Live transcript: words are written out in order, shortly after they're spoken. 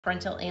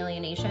Parental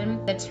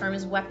alienation. The term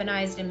is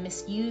weaponized and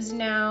misused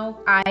now.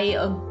 I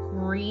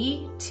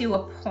agree to a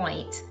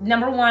point.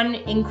 Number one,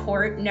 in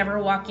court, never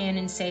walk in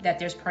and say that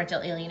there's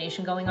parental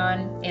alienation going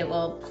on. It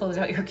will close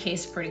out your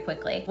case pretty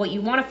quickly. What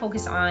you want to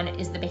focus on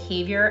is the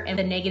behavior and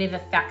the negative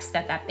effects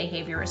that that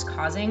behavior is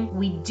causing.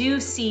 We do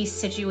see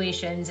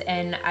situations,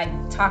 and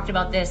I've talked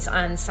about this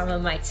on some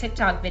of my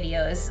TikTok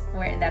videos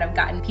that have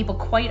gotten people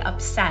quite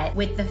upset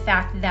with the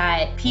fact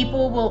that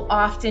people will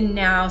often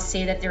now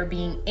say that they're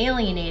being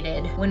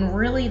alienated when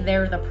really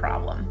they're the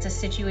problem. It's a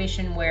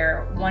situation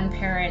where one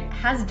parent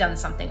has done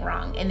something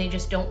wrong and they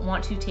just don't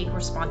want to take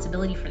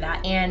responsibility for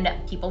that. And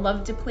people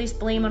love to place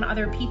blame on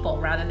other people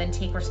rather than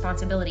take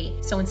responsibility.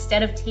 So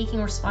instead of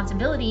taking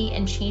responsibility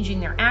and changing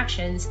their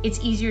actions, it's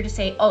easier to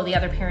say, oh, the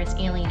other parent's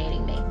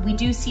alienating me. We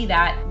do see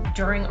that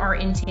during our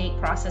intake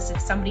process.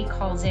 If somebody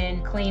calls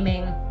in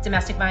claiming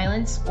domestic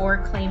violence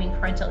or claiming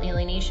parental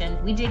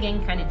alienation, we dig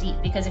in kind of deep,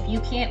 because if you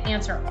can't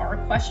answer our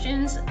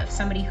questions of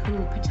somebody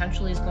who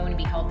potentially is going to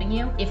be helping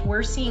you, if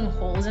we're seeing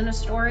holes in a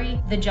story,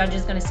 the judge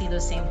is going to see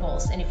those same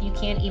holes. And if you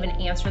can't even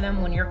answer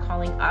them when you're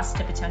calling us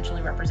to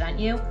potentially represent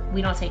you,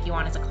 we don't take you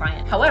on as a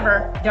client.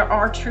 However, there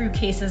are true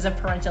cases of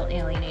parental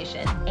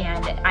alienation,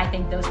 and I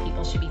think those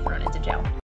people should be thrown into jail.